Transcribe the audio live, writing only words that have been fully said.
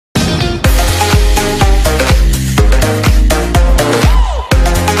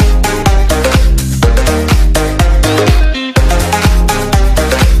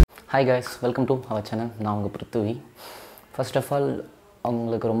Hi guys, welcome to our channel. நான் உங்கள் பிருத்துவி. First of all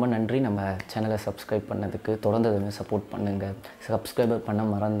அவங்களுக்கு ரொம்ப நன்றி நம்ம சேனலை சப்ஸ்கிரைப் பண்ணதுக்கு. தொடர்ந்து அதுமாதிரி சப்போர்ட் பண்ணுங்கள். சப்ஸ்கிரைபர் பண்ண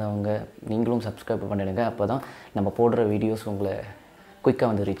மறந்தவங்க நீங்களும் சப்ஸ்கிரைப் பண்ணிடுங்க. அப்போ தான் நம்ம போடுற வீடியோஸ் உங்களை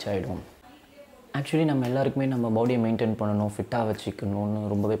குயிக்காக வந்து ரீச் ஆகிடும். ஆக்சுவலி நம்ம எல்லாருக்குமே நம்ம பாடியை மெயின்டைன் பண்ணணும், ஃபிட்டாக வச்சுக்கணும்னு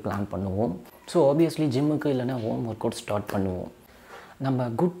ரொம்பவே பிளான் பண்ணுவோம். ஸோ ஆப்வியஸ்லி ஜிம்முக்கு இல்லைனா ஹோம் ஒர்க் அவுட் ஸ்டார்ட் பண்ணுவோம்.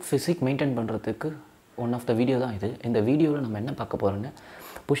 நம்ம குட் ஃபிசிக் மெயின்டைன் பண்ணுறதுக்கு ஒன் ஆஃப் த வீடியோ தான் இது. இந்த வீடியோவில் நம்ம என்ன பார்க்க போகிறோன்னா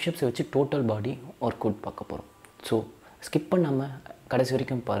புஷ்அப்ஸை வச்சு டோட்டல் பாடி ஒர்க் அவுட் பார்க்க போகிறோம். ஸோ ஸ்கிப் பண்ணாமல் கடைசி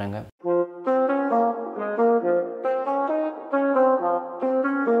வரைக்கும் பாருங்கள்.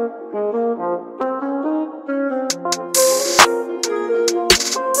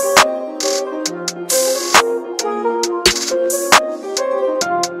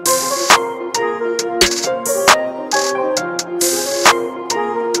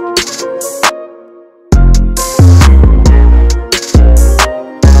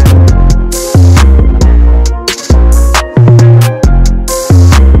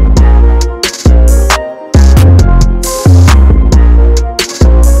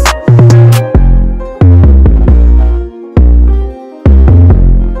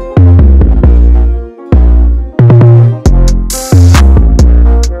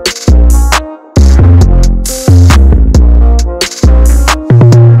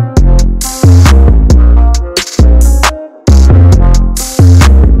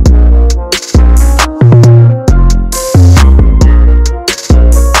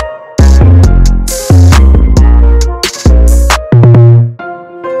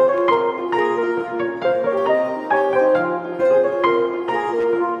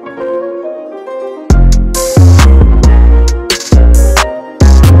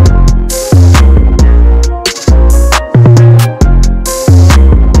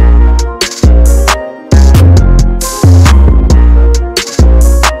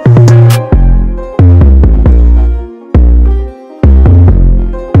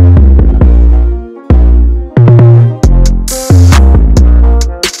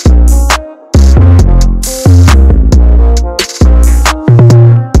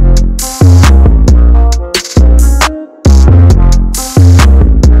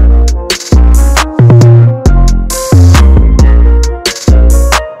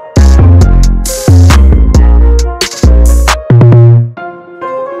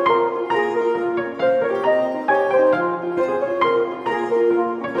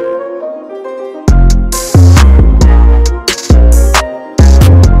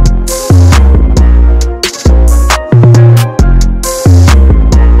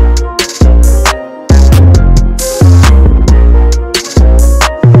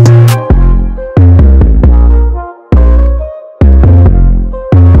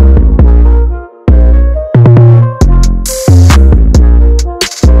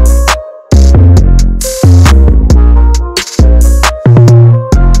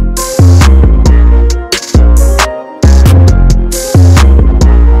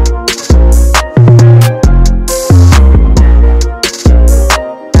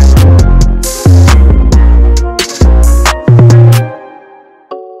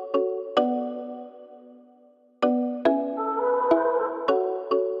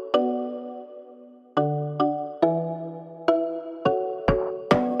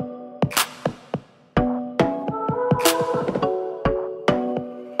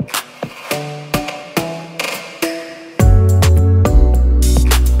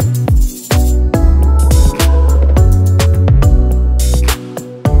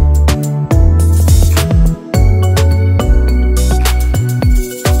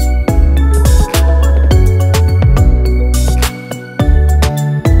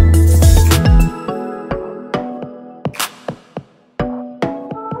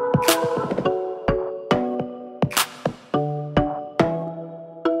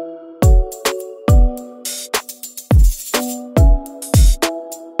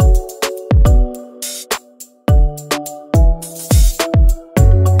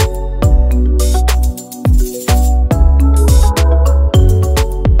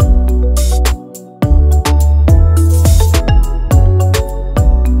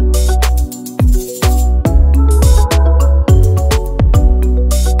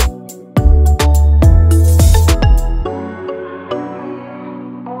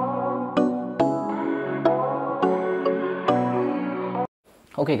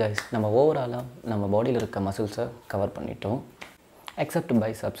 ஓகே கைஸ், நம்ம ஓவராலாக நம்ம பாடியில் இருக்க மசில்ஸை கவர் பண்ணிட்டோம். எக்ஸப்ட்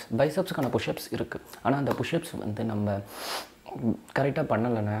பைசப்ஸ்க்கான புஷ்அப்ஸ் இருக்குது. ஆனால் அந்த புஷ்அப்ஸ் வந்து நம்ம கரெக்டாக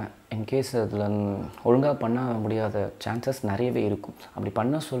பண்ணலைன்னா இன்கேஸ் அதில் ஒழுங்காக பண்ண முடியாத சான்சஸ் நிறையவே இருக்கும். அப்படி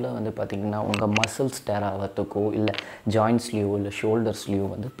பண்ண சொல்ல வந்து பார்த்திங்கன்னா உங்கள் மசில்ஸ் டேர் ஆகிறதுக்கோ இல்லை ஜாயின்ஸ்லேயோ இல்லை ஷோல்டர்ஸ்லேயோ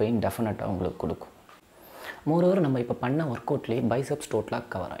வந்து பெயின் டெஃபினட்டாக உங்களுக்கு கொடுக்கும். மோரோவர் நம்ம இப்போ பண்ண ஒர்க் அவுட்லேயே பைசப்ஸ் டோட்டலாக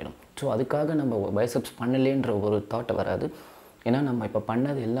கவர் ஆகிடும். ஸோ அதுக்காக நம்ம பைசப்ஸ் பண்ணலேன்ற ஒரு தாட் வராது. ஏன்னா நம்ம இப்போ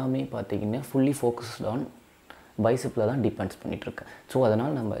பண்ணது எல்லாமே பார்த்திங்கன்னா ஃபுல்லி ஃபோக்கஸ்ட் ஆன் பைசப்பில் தான் டிபெண்ட்ஸ் பண்ணிகிட்ருக்கு. ஸோ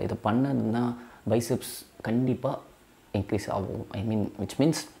அதனால் நம்ம இதை பண்ணதுன்னா பைசப்ஸ் கண்டிப்பாக இன்க்ரீஸ் ஆகும். விச்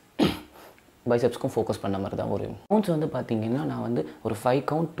மீன்ஸ் பைசப்ஸ்க்கும் ஃபோக்கஸ் பண்ண மாதிரி தான். ஒரு கவுண்ட்ஸ் வந்து பார்த்திங்கன்னா நான் வந்து ஒரு 5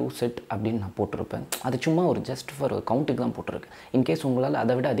 count 2 set அப்படின்னு நான் போட்டிருப்பேன். அது சும்மா ஒரு ஜஸ்ட் ஃபார் கவுண்ட்டுக்கு தான் போட்டிருக்கேன். இன்கேஸ் உங்களால்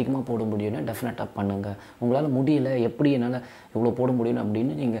அதை விட அதிகமாக போட முடியும்னா டெஃபினட்டாக பண்ணுங்கள். உங்களால் முடியல எப்படி என்னால் இவ்வளோ போட முடியும்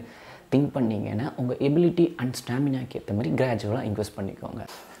அப்படின்னு நீங்கள் திங்க் பண்ணிங்கன்னா உங்கள் எபிலிட்டி அண்ட் ஸ்டாமினாக்கு ஏற்ற மாதிரி கிராஜுவலாக இன்க்ரீஸ் பண்ணிக்கோங்க.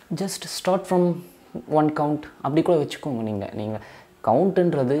 ஜஸ்ட் ஸ்டார்ட் ஃப்ரம் 1 count அப்படி கூட வச்சுக்கோங்க. நீங்கள்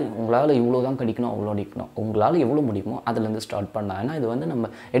கவுண்ட்டுன்றது உங்களால் இவ்வளோ தான் கடிக்கணும் அவ்வளோ அடிக்கணும், உங்களால் எவ்வளோ முடியுமோ அதுலேருந்து ஸ்டார்ட் பண்ணலாம். ஏன்னா இது வந்து நம்ம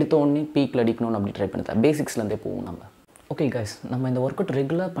எடுத்த உடனே பீக்கில் அடிக்கணும்னு அப்படி ட்ரை பண்ணி தான் பேசிக்ஸ்லேருந்தே போவோம் நம்ம. ஓகே கைஸ், நம்ம இந்த ஒர்க் அவுட்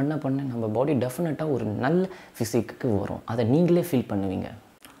ரெகுலராக பண்ண நம்ம பாடி டெஃபினட்டாக ஒரு நல்ல ஃபிசிக்கு வரும். அதை நீங்களே ஃபீல் பண்ணுவீங்க.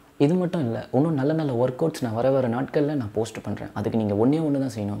 இது மட்டும் இல்லை, இன்னும் நல்ல ஒர்க் அவுட்ஸ் நான் வர நாட்களில் நான் போஸ்ட் பண்ணுறேன். அதுக்கு நீங்கள் ஒன்று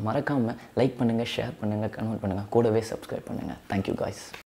தான் செய்யணும். மறக்காமல் லைக் பண்ணுங்கள், ஷேர் பண்ணுங்கள், கமெண்ட் பண்ணுங்கள், கூடவே சப்ஸ்கிரைப் பண்ணுங்கள். Thank you guys.